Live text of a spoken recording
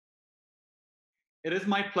It is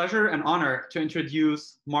my pleasure and honor to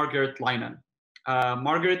introduce Margaret Leinen.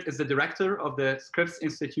 Margaret is the director of the Scripps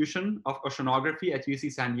Institution of Oceanography at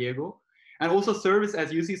UC San Diego, and also serves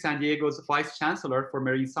as UC San Diego's Vice Chancellor for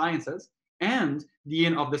Marine Sciences and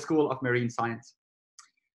Dean of the School of Marine Science.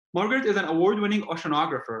 Margaret is an award-winning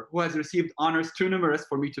oceanographer who has received honors too numerous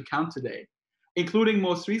for me to count today, including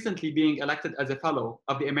most recently being elected as a fellow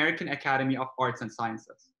of the American Academy of Arts and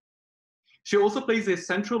Sciences. She also plays a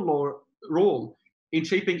central role in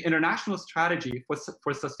shaping international strategy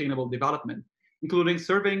for sustainable development, including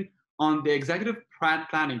serving on the executive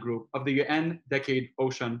planning group of the UN Decade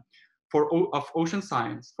Ocean of Ocean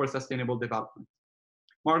Science for Sustainable Development.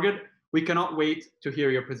 Margaret, we cannot wait to hear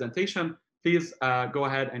your presentation. Please go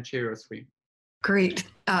ahead and share your screen. Great.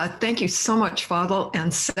 Thank you so much, Fadel,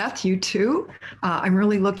 and Seth, you too. I'm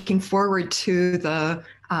really looking forward to the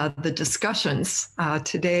discussions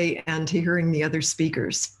today and to hearing the other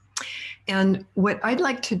speakers. And what I'd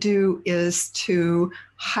like to do is to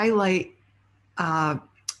highlight how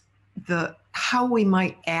we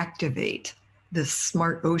might activate this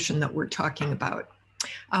smart ocean that we're talking about.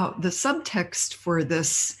 The subtext for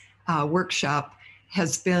this workshop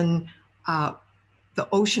has been the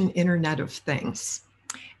ocean Internet of Things.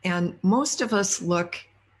 And most of us look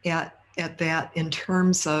at that in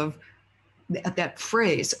terms of that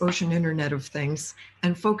phrase, ocean Internet of Things,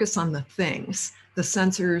 and focus on the things, the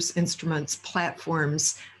sensors, instruments,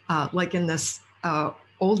 platforms, like in this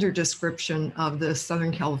older description of the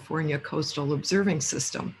Southern California Coastal Observing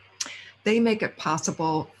System. They make it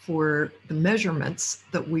possible for the measurements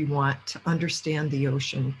that we want to understand the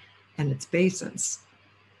ocean and its basins.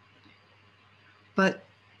 But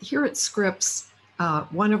here at Scripps,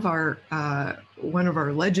 one of our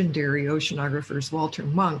legendary oceanographers, Walter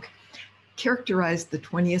Munk, characterized the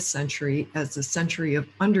 20th century as the century of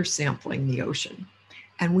undersampling the ocean.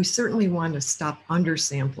 And we certainly want to stop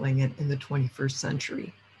undersampling it in the 21st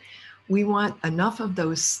century. We want enough of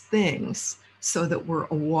those things so that we're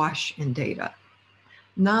awash in data,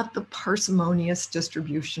 not the parsimonious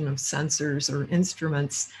distribution of sensors or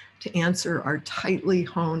instruments to answer our tightly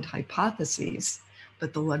honed hypotheses,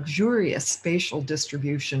 but the luxurious spatial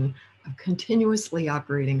distribution of continuously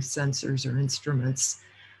operating sensors or instruments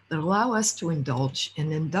that allow us to indulge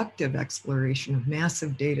in inductive exploration of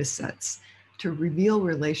massive data sets to reveal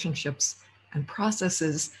relationships and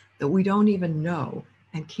processes that we don't even know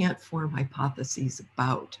and can't form hypotheses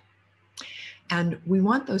about. And we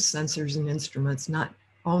want those sensors and instruments not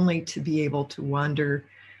only to be able to wander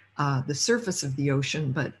the surface of the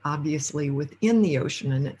ocean, but obviously within the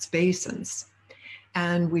ocean and its basins.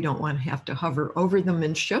 And we don't want to have to hover over them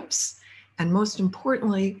in ships. And most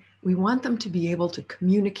importantly, we want them to be able to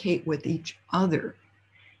communicate with each other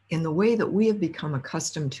in the way that we have become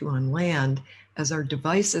accustomed to on land, as our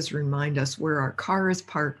devices remind us where our car is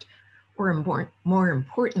parked, or more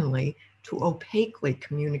importantly, to opaquely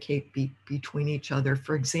communicate between each other.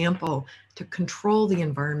 For example, to control the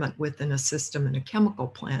environment within a system in a chemical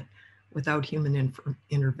plant without human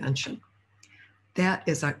intervention. That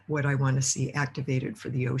is what I want to see activated for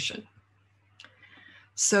the ocean.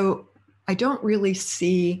 So I don't really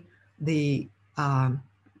see the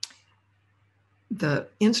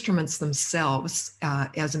instruments themselves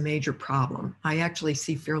as a major problem. I actually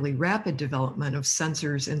see fairly rapid development of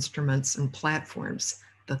sensors, instruments, and platforms,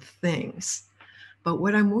 the things. But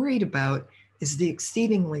what I'm worried about is the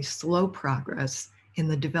exceedingly slow progress in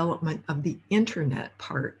the development of the internet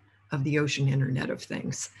part of the ocean Internet of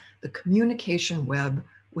Things, the communication web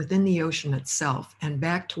within the ocean itself and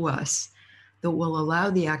back to us that will allow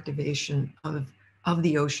the activation of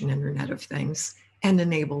the ocean Internet of Things and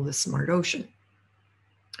enable the smart ocean.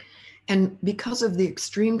 And because of the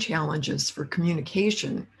extreme challenges for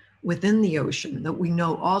communication within the ocean that we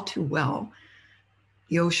know all too well,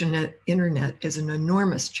 the ocean Internet is an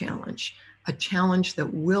enormous challenge, a challenge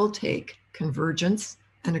that will take convergence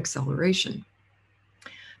and acceleration.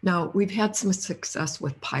 Now, we've had some success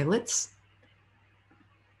with pilots.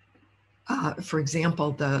 For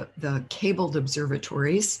example, the cabled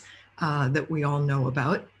observatories that we all know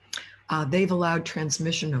about. They've allowed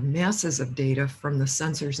transmission of masses of data from the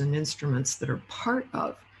sensors and instruments that are part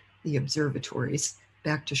of the observatories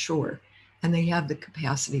back to shore, and they have the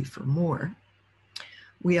capacity for more.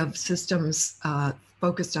 We have systems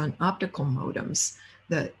focused on optical modems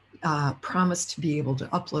that promise to be able to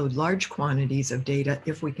upload large quantities of data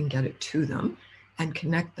if we can get it to them and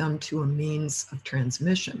connect them to a means of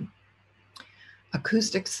transmission.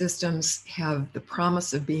 Acoustic systems have the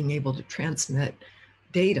promise of being able to transmit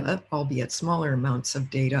data, albeit smaller amounts of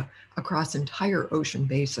data, across entire ocean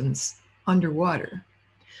basins underwater.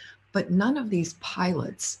 But none of these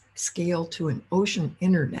pilots scale to an ocean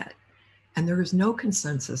internet, and there is no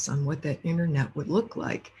consensus on what that internet would look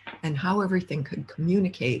like and how everything could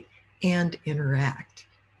communicate and interact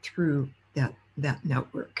through that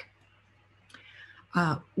network.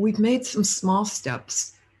 We've made some small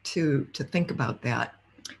steps to think about that,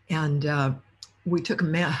 and we took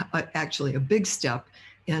actually a big step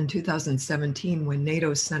in 2017 when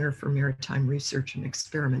NATO's Center for Maritime Research and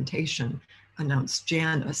Experimentation announced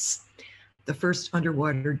JANIS, the first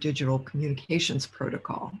underwater digital communications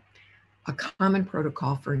protocol, a common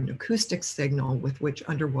protocol for an acoustic signal with which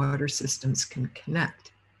underwater systems can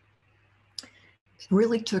connect. It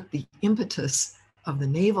really took the impetus of the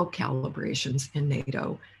naval calibrations in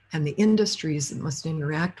NATO and the industries that must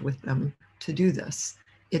interact with them to do this.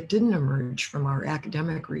 It didn't emerge from our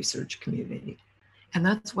academic research community. And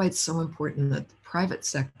that's why it's so important that the private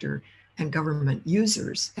sector and government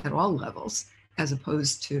users at all levels, as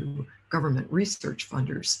opposed to government research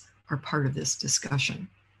funders, are part of this discussion.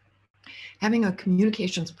 Having a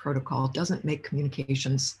communications protocol doesn't make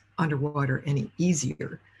communications underwater any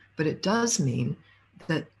easier, but it does mean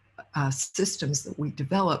that systems that we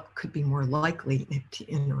develop could be more likely to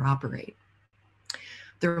interoperate.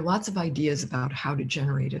 There are lots of ideas about how to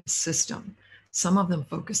generate a system. Some of them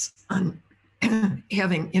focus on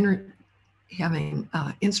having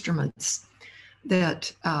instruments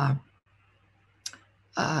that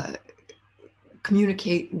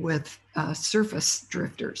communicate with surface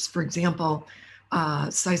drifters. For example,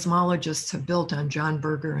 seismologists have built on John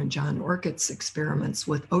Berger and John Orcutt's experiments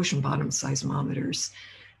with ocean bottom seismometers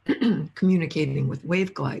communicating with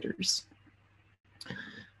wave gliders.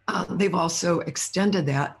 They've also extended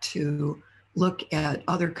that to look at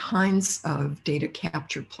other kinds of data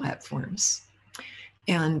capture platforms.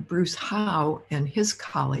 And Bruce Howe and his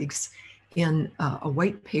colleagues in a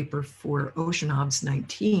white paper for Oceanobs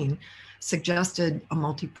 19 suggested a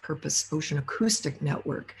multi-purpose ocean acoustic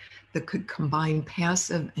network that could combine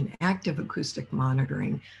passive and active acoustic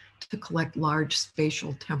monitoring to collect large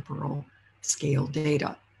spatial temporal scale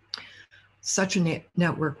data. Such a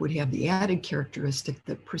network would have the added characteristic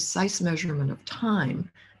that precise measurement of time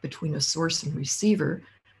between a source and receiver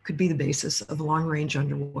could be the basis of long-range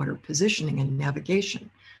underwater positioning and navigation,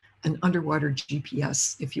 an underwater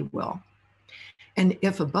GPS, if you will. And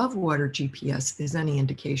if above-water GPS is any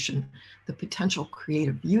indication, the potential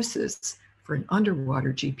creative uses for an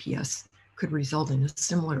underwater GPS could result in a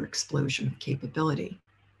similar explosion of capability.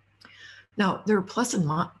 Now, there are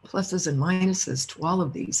pluses and minuses to all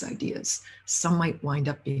of these ideas. Some might wind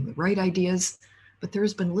up being the right ideas, but there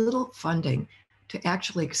has been little funding to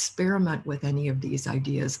actually experiment with any of these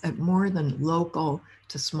ideas at more than local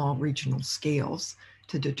to small regional scales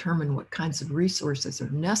to determine what kinds of resources are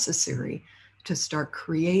necessary to start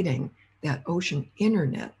creating that ocean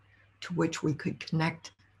internet to which we could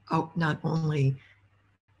connect out not only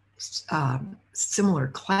similar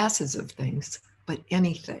classes of things, but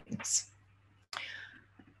any things.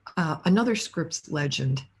 Another Scripps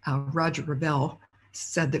legend, Roger Revelle,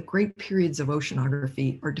 said that great periods of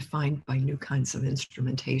oceanography are defined by new kinds of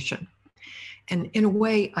instrumentation. And in a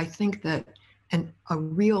way, I think that a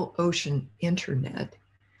real ocean internet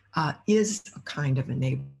is a kind of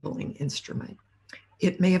enabling instrument.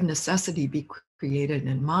 It may of necessity be created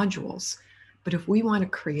in modules, but if we want to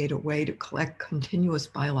create a way to collect continuous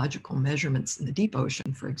biological measurements in the deep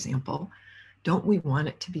ocean, for example, don't we want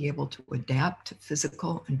it to be able to adapt to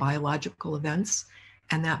physical and biological events?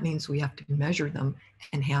 And that means we have to measure them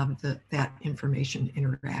and have that information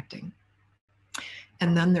interacting.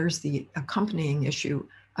 And then there's the accompanying issue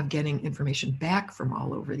of getting information back from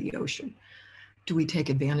all over the ocean. Do we take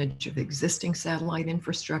advantage of existing satellite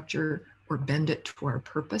infrastructure or bend it to our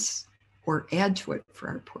purpose or add to it for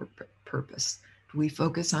our purpose? Do we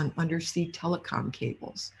focus on undersea telecom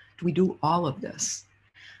cables? Do we do all of this?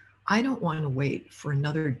 I don't want to wait for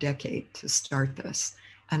another decade to start this.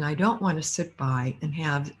 And I don't want to sit by and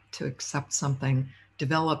have to accept something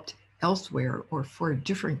developed elsewhere or for a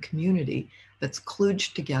different community that's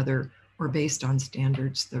kludged together or based on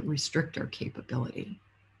standards that restrict our capability.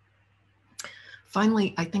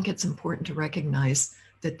 Finally, I think it's important to recognize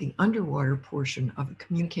that the underwater portion of a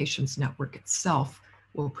communications network itself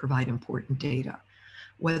will provide important data,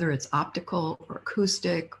 whether it's optical or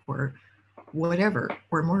acoustic or whatever,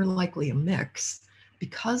 or more likely a mix,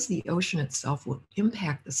 because the ocean itself will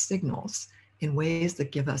impact the signals in ways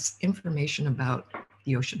that give us information about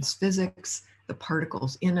the ocean's physics, the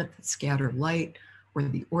particles in it that scatter light, or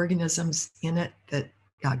the organisms in it that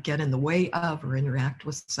get in the way of or interact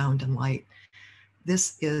with sound and light.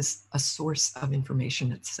 This is a source of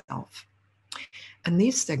information itself. And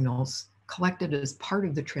these signals collected as part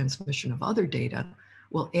of the transmission of other data,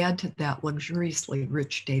 will add to that luxuriously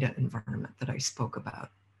rich data environment that I spoke about.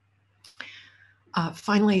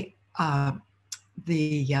 Finally, our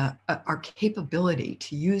capability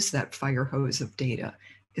to use that fire hose of data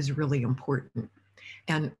is really important.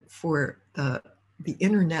 And for the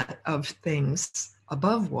Internet of Things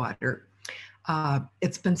above water,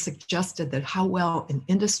 it's been suggested that how well an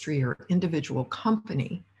industry or individual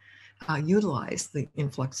company utilize the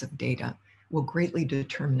influx of data will greatly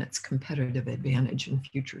determine its competitive advantage and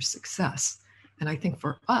future success. And I think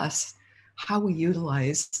for us, how we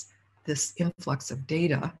utilize this influx of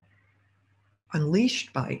data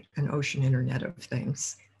unleashed by an ocean Internet of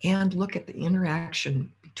Things and look at the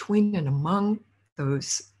interaction between and among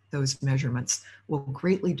those measurements will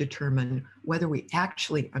greatly determine whether we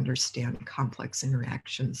actually understand complex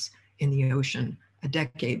interactions in the ocean a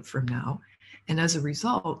decade from now. And as a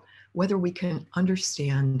result, whether we can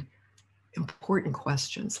understand important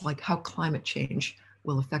questions like how climate change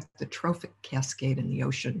will affect the trophic cascade in the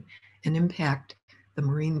ocean and impact the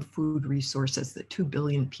marine food resources that 2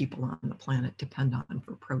 billion people on the planet depend on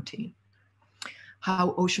for protein.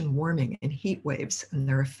 How ocean warming and heat waves and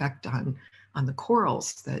their effect on the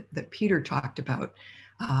corals that Peter talked about,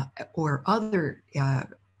 or other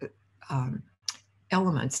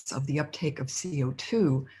elements of the uptake of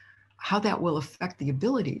CO2, how that will affect the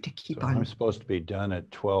ability to keep on. I'm supposed to be done at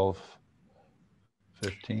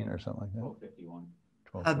 12:15 or something like that?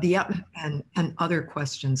 12:51. And other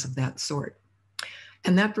questions of that sort.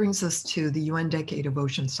 And that brings us to the UN Decade of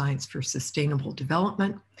Ocean Science for Sustainable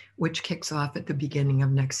Development, which kicks off at the beginning of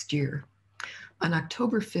next year. On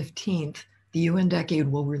October 15th, the UN Decade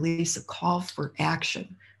will release a call for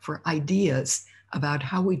action, for ideas about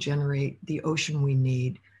how we generate the ocean we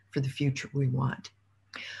need for the future we want.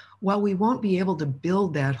 While we won't be able to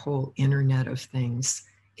build that whole Internet of Things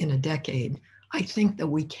in a decade, I think that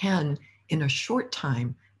we can, in a short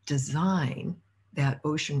time, design that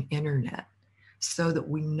ocean Internet so that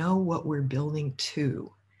we know what we're building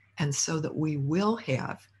to, and so that we will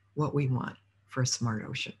have what we want for a smart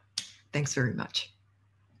ocean. Thanks very much.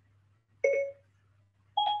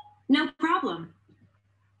 No problem.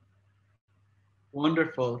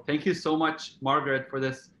 Wonderful. Thank you so much, Margaret, for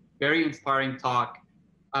this very inspiring talk.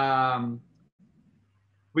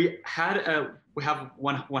 We have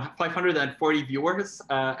 540 viewers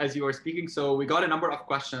as you were speaking, so we got a number of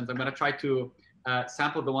questions. I'm going to try to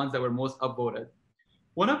sample the ones that were most upvoted.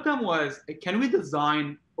 One of them was, can we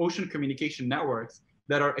design ocean communication networks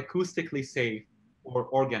that are acoustically safe for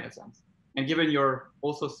organisms? And given your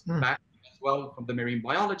also background as well from the marine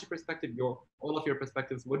biology perspective, all of your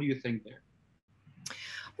perspectives, what do you think there?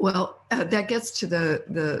 Well, that gets to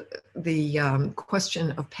the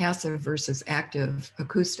question of passive versus active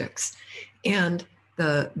acoustics, and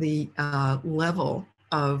the level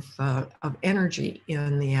of energy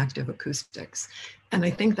in the active acoustics. And I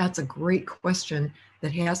think that's a great question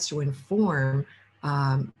that has to inform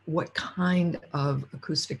what kind of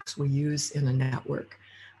acoustics we use in a network.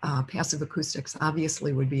 Passive acoustics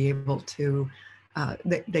obviously would be able to,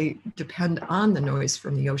 they depend on the noise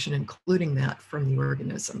from the ocean, including that from the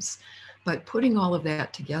organisms. But putting all of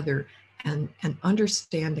that together and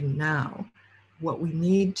understanding now what we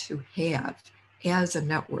need to have as a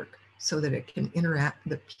network so that it can interact,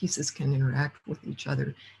 the pieces can interact with each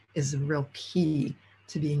other, is a real key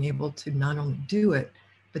to being able to not only do it,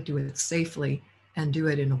 but do it safely and do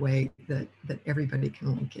it in a way that everybody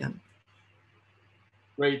can link in.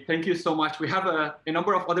 Great, thank you so much. We have a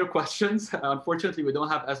number of other questions. Unfortunately, we don't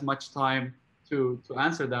have as much time to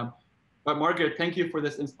answer them. But Margaret, thank you for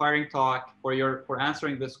this inspiring talk, for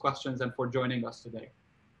answering these questions and for joining us today.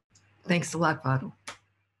 Thanks a lot, Fadl.